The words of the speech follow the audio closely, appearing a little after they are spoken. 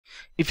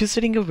If you're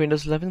setting a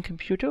Windows 11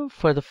 computer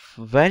for the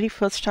very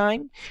first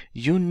time,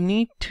 you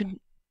need to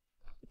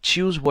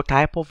choose what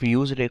type of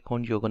user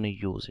account you're going to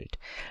use it.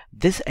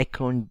 This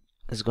account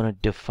is going to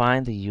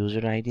define the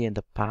user ID and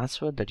the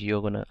password that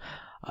you're going to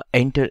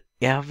enter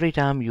every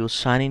time you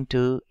sign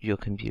into your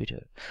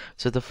computer.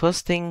 So the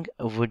first thing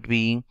would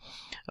be,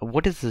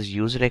 what is this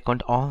user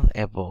account all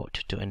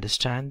about? To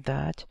understand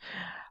that,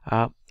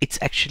 it's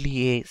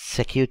actually a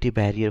security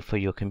barrier for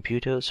your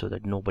computer so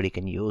that nobody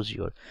can use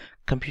your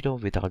computer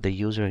without the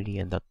user ID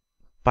and the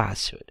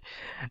password.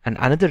 And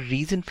another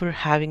reason for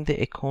having the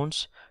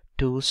accounts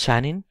to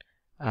sign in,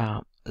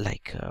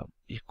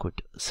 you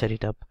could set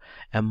it up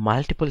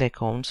multiple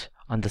accounts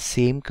on the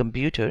same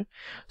computer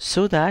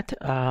so that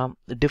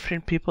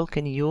different people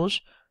can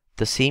use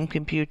the same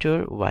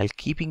computer while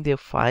keeping their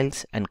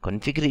files and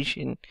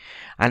configuration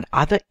and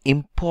other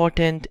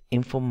important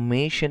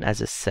information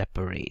as a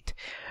separate.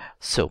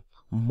 So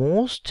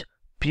most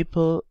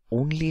people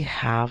only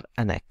have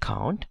an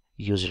account,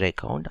 user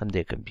account on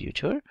their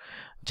computer.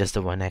 Just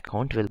the one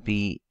account will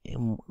be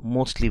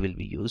mostly will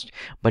be used,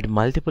 but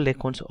multiple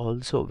accounts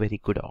also a very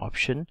good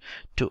option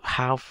to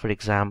have. For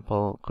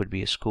example, could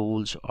be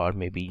schools or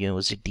maybe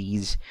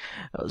universities,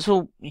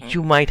 so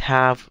you might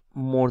have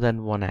more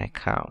than one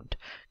account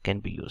can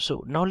be used.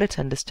 So now let's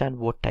understand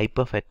what type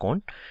of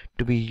account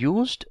to be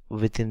used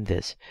within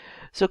this.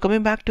 So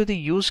coming back to the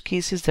use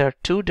cases, there are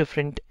two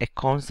different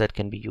accounts that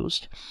can be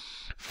used.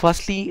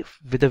 Firstly,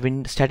 with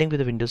the starting with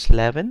the Windows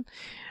 11,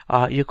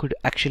 you could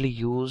actually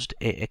use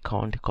a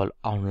account called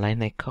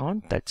online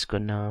account that's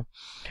gonna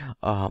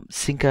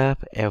sync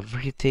up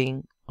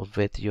everything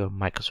with your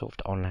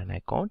Microsoft Online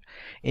account.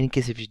 In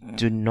case if you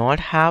do not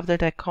have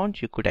that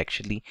account, you could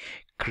actually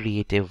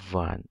create a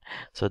one.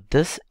 So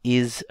this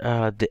is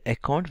the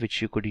account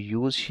which you could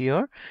use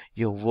here,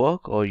 your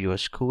work or your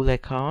school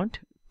account,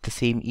 the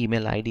same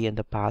email ID and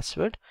the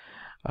password,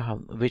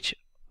 which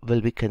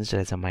will be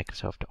considered as a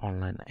Microsoft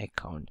Online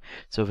account.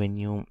 So when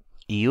you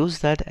use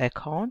that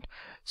account,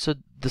 so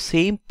the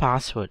same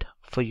password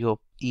for your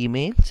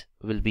emails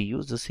will be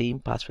used. The same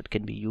password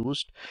can be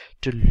used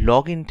to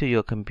log into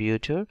your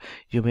computer.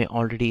 You may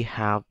already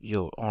have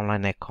your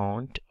online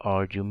account,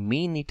 or you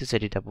may need to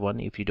set it up one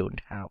if you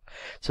don't have.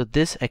 So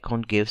this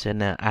account gives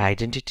an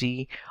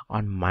identity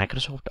on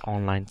Microsoft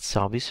Online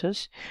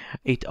services.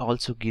 It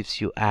also gives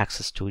you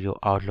access to your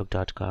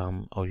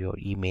Outlook.com or your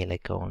email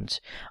accounts,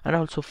 and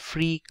also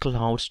free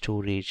cloud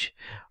storage,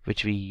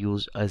 which we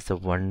use as the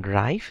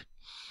OneDrive,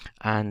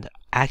 and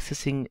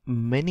accessing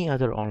many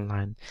other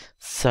online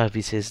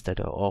services that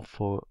are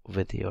offered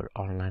with your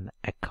online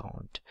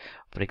account.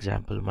 For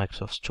example,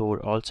 Microsoft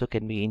Store also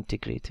can be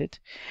integrated,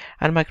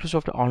 and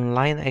Microsoft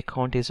Online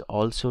account is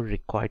also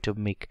required to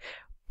make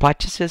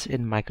purchases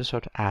in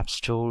Microsoft App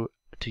Store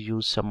to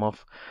use some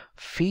of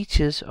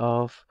features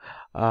of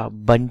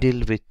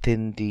bundle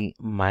within the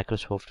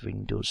Microsoft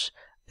Windows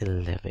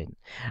 11.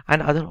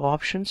 And other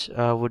options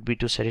would be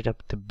to set it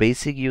up the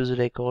basic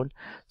user account.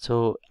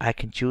 So I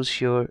can choose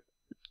here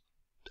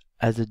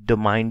as a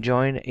domain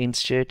join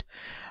instead.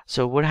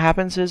 So what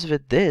happens is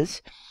with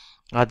this,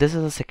 this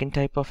is a second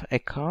type of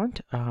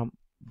account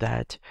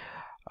that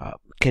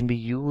can be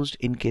used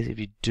in case if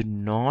you do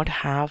not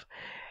have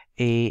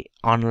a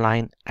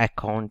online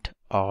account,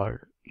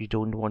 or you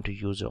don't want to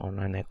use an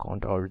online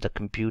account, or the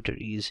computer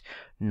is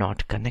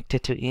not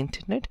connected to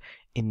internet.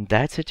 In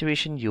that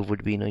situation, you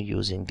would be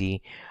using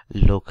the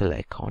local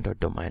account or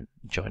domain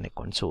join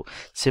account. So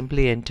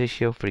simply enter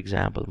here, for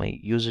example, my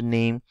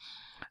username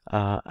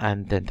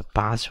and then the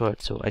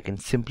password. So I can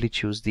simply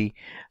choose the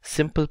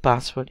simple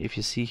password. If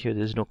you see here,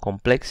 there's no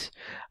complex,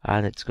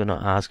 and it's going to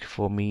ask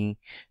for me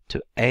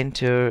to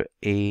enter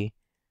a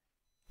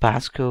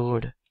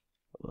passcode,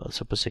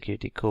 super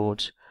security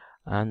codes,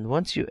 and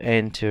once you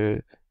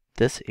enter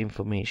this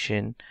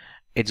information,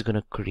 it's going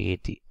to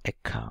create the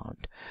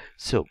account.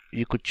 So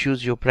you could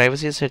choose your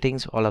privacy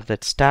settings, all of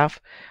that stuff,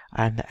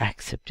 and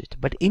accept it.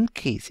 But in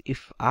case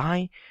if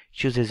I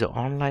choose as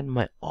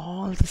online,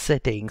 all the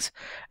settings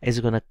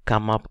is going to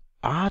come up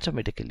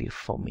automatically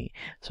for me.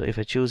 So if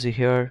I choose it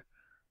here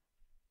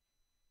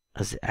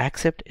as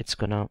accept, it's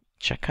going to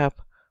check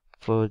up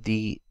for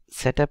the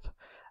setup,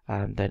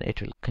 and then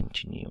it will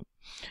continue.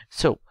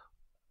 So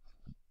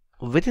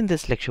within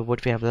this lecture,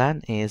 what we have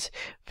learned is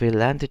we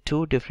learned the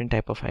two different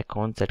type of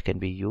accounts that can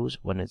be used.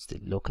 One is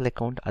the local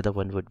account, other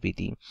one would be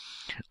the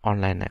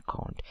online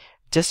account.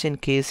 Just in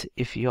case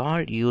if you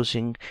are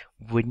using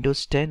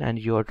Windows 10 and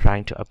you are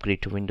trying to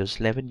upgrade to Windows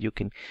 11, you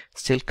can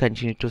still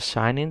continue to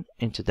sign in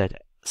into that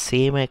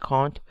same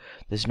account.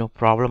 There's no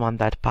problem on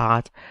that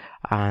part,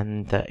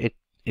 and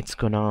it's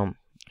gonna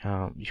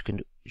you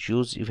can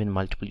use even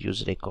multiple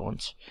user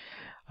accounts.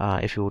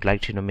 If you would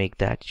like to make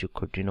that, you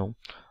could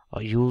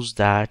use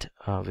that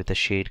with a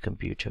shared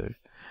computer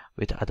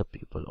with other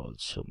people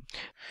also.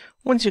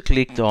 Once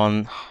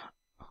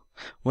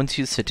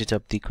you set it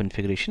up the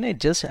configuration, it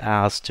just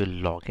asks to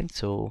log in.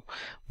 So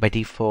by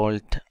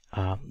default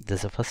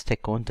there's a first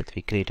account that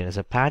we created as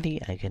a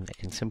Paddy. I can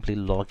simply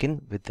log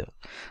in with the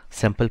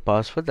simple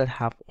password that I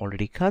have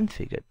already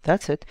configured.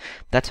 That's it.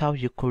 That's how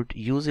you could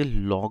use a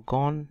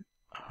logon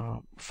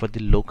for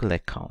the local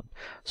account.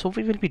 So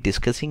we will be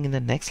discussing in the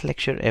next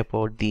lecture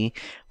about the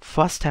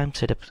first time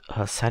setup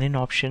sign-in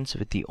options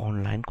with the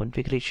online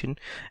configuration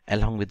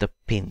along with the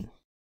PIN.